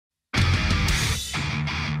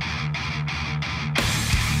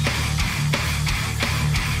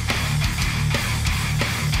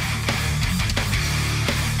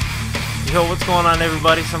Yo, what's going on,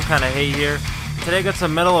 everybody? Some kind of hate here. Today I got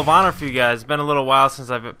some Medal of Honor for you guys. It's been a little while since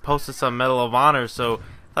I've posted some Medal of Honor, so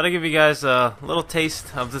thought I'd give you guys a little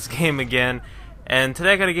taste of this game again. And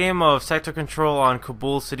today I got a game of Sector Control on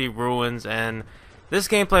Kabul City Ruins, and this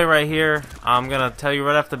gameplay right here, I'm gonna tell you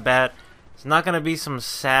right off the bat, it's not gonna be some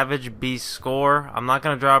savage beast score. I'm not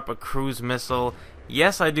gonna drop a cruise missile.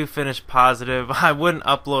 Yes, I do finish positive. I wouldn't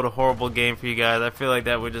upload a horrible game for you guys. I feel like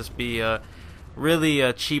that would just be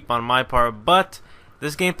really cheap on my part, but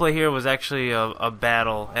this gameplay here was actually a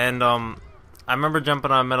battle, and I remember jumping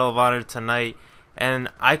on Medal of Honor tonight, and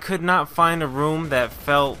I could not find a room that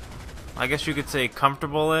felt, I guess you could say,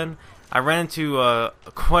 comfortable in. I ran into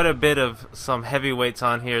quite a bit of some heavyweights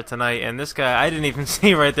on here tonight, and this guy I didn't even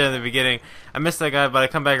see right there in the beginning. I missed that guy, but I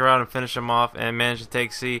come back around and finish him off and managed to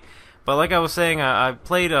take C. But like I was saying, I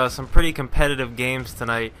played some pretty competitive games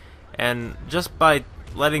tonight, and just by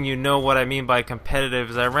letting you know what I mean by competitive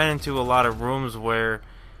is I ran into a lot of rooms where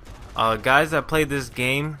guys that played this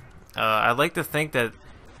game, I'd like to think that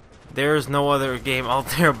there's no other game out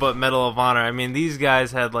there but Medal of Honor. I mean, these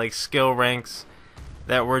guys had like skill ranks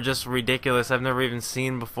that were just ridiculous. I've never even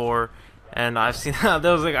seen before, and I've seen there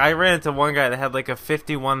was like I ran into one guy that had like a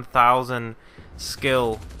 51,000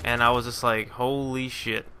 skill, and I was just like, holy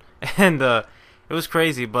shit. And it was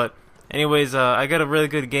crazy. But anyways, I got a really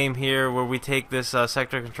good game here where we take this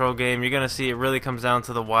sector control game. You're gonna see it really comes down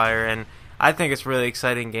to the wire, and I think it's really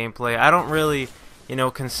exciting gameplay. I don't really,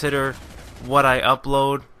 consider what I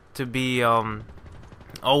upload to be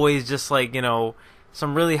always just like,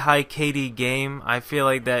 some really high KD game. I feel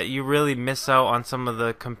like that you really miss out on some of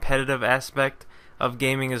the competitive aspect of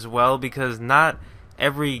gaming as well, because not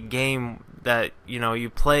every game that you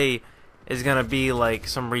play is gonna be like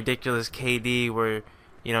some ridiculous KD where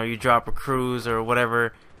you drop a cruise or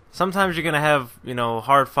whatever. Sometimes you're gonna have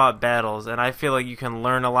hard fought battles, and I feel like you can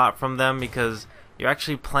learn a lot from them because you're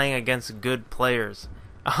actually playing against good players.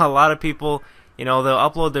 A lot of people, they'll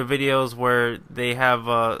upload their videos where they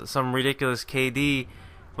have some ridiculous KD,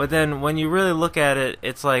 but then when you really look at it,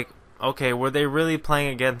 it's like, okay, were they really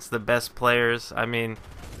playing against the best players? I mean,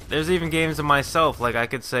 there's even games of myself, like I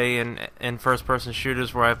could say in first-person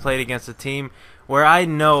shooters, where I played against a team where I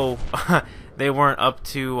know they weren't up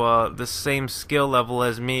to the same skill level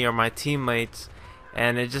as me or my teammates,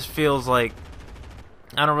 and it just feels like,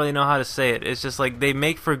 I don't really know how to say it. It's just like they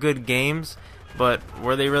make for good games, but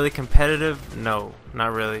were they really competitive? No,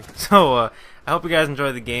 not really. So I hope you guys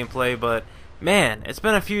enjoyed the gameplay, but man, it's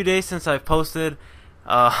been a few days since I've posted.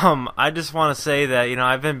 I just want to say that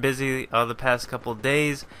I've been busy the past couple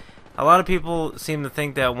days. A lot of people seem to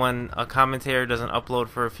think that when a commentator doesn't upload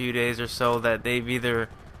for a few days or so that they've either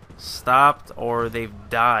stopped or they've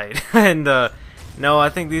died. And no, I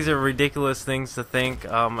think these are ridiculous things to think.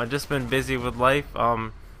 I've just been busy with life.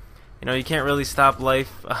 You can't really stop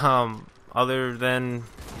life other than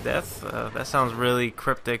death. That sounds really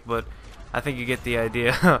cryptic, but I think you get the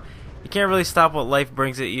idea. You can't really stop what life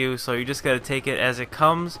brings at you, so you just got to take it as it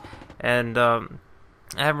comes. And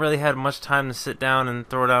I haven't really had much time to sit down and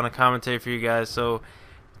throw down a commentary for you guys, so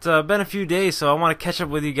it's been a few days, so I want to catch up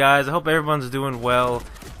with you guys. I hope everyone's doing well.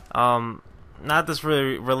 Not this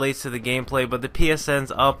really relates to the gameplay, but the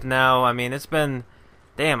PSN's up now. I mean, it's been,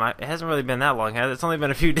 damn, it hasn't really been that long, has it? It's only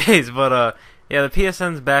been a few days, but yeah, the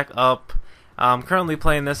PSN's back up. I'm currently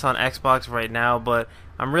playing this on Xbox right now, but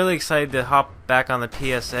I'm really excited to hop back on the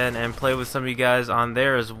PSN and play with some of you guys on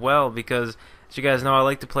there as well, because as you guys know, I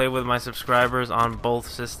like to play with my subscribers on both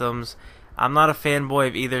systems. I'm not a fanboy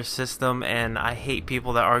of either system, and I hate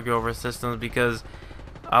people that argue over systems, because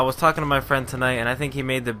I was talking to my friend tonight, and I think he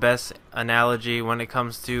made the best analogy when it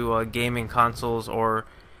comes to gaming consoles, or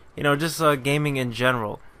just gaming in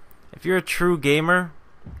general. If you're a true gamer,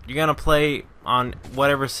 you're gonna play on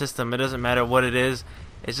whatever system. It doesn't matter what it is.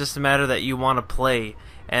 It's just a matter that you want to play,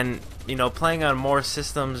 and playing on more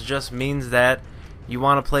systems just means that you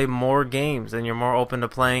want to play more games, and you're more open to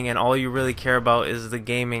playing, and all you really care about is the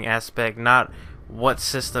gaming aspect, not what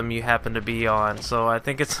system you happen to be on. So I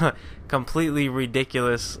think it's completely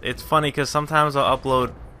ridiculous. It's funny because sometimes I'll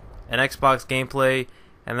upload an Xbox gameplay,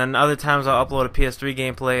 and then other times I'll upload a PS3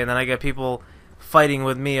 gameplay, and then I get people fighting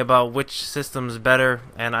with me about which system's better,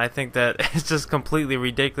 and I think that it's just completely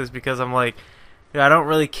ridiculous, because I'm like, I don't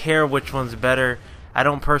really care which one's better. I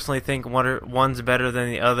don't personally think one's better than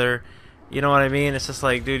the other. You know what I mean? It's just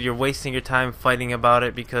like, dude, you're wasting your time fighting about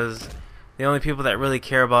it, because the only people that really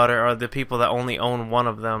care about it are the people that only own one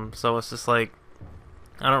of them. So it's just like,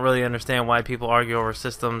 I don't really understand why people argue over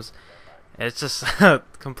systems. It's just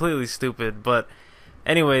completely stupid. But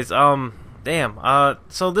anyways, damn.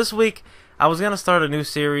 So this week I was gonna start a new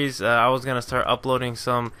series. I was gonna start uploading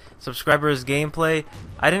some subscribers gameplay.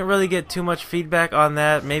 I didn't really get too much feedback on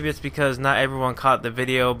that. Maybe it's because not everyone caught the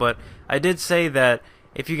video, but I did say that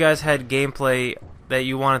if you guys had gameplay that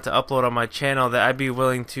you wanted to upload on my channel, that I'd be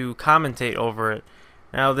willing to commentate over it.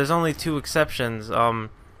 Now there's only two exceptions.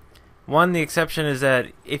 One, the exception is that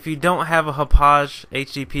if you don't have a Hauppauge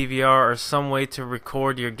HD PVR or some way to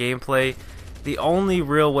record your gameplay, the only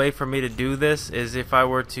real way for me to do this is if I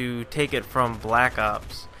were to take it from Black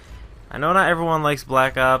Ops. I know not everyone likes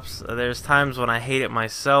Black Ops. There's times when I hate it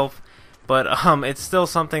myself, but it's still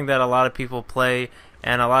something that a lot of people play,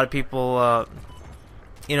 and a lot of people,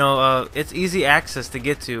 it's easy access to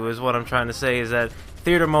get to, is what I'm trying to say, is that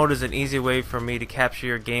theater mode is an easy way for me to capture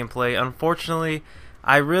your gameplay. Unfortunately,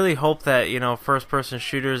 I really hope that, first-person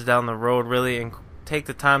shooters down the road really take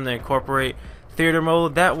the time to incorporate theater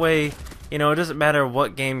mode. That way, it doesn't matter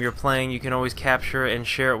what game you're playing, you can always capture it and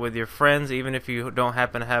share it with your friends, even if you don't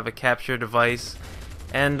happen to have a capture device.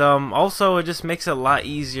 And also, it just makes it a lot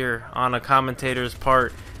easier on a commentator's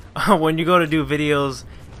part. When you go to do videos,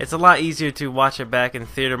 it's a lot easier to watch it back in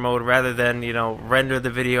theater mode rather than, render the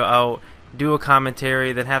video out, do a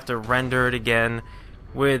commentary, then have to render it again.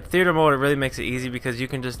 With theater mode, it really makes it easy because you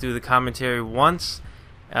can just do the commentary once,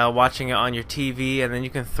 watching it on your TV, and then you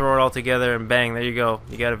can throw it all together and bang, there you go,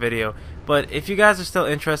 you got a video. But if you guys are still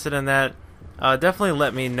interested in that, definitely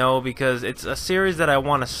let me know, because it's a series that I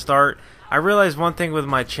want to start. I realize one thing with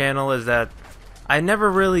my channel is that I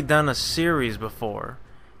never really done a series before,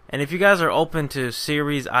 and if you guys are open to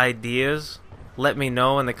series ideas, let me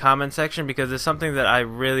know in the comment section, because it's something that I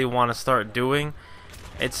really want to start doing.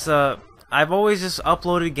 It's I've always just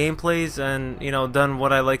uploaded gameplays and done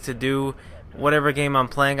what I like to do, whatever game I'm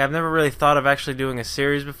playing. I've never really thought of actually doing a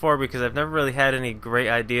series before, because I've never really had any great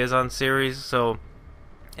ideas on series. So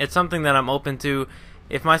it's something that I'm open to.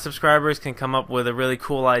 If my subscribers can come up with a really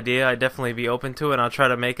cool idea, I'd definitely be open to it, and I'll try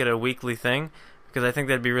to make it a weekly thing, because I think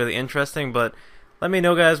that'd be really interesting. But let me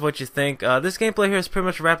know, guys, what you think. This gameplay here is pretty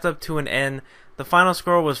much wrapped up to an end. The final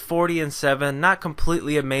score was 40-7, not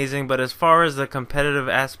completely amazing, but as far as the competitive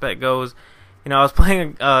aspect goes, I was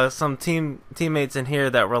playing some teammates in here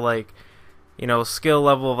that were like, skill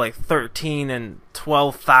level of like 13 and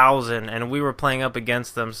 12,000, and we were playing up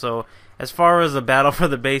against them. So as far as the battle for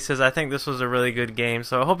the bases, I think this was a really good game.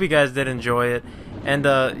 So I hope you guys did enjoy it. And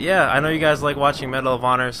yeah, I know you guys like watching Medal of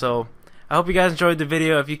Honor, so I hope you guys enjoyed the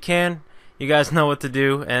video. If you can, you guys know what to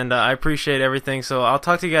do, and I appreciate everything. So I'll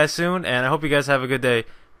talk to you guys soon, and I hope you guys have a good day.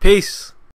 Peace!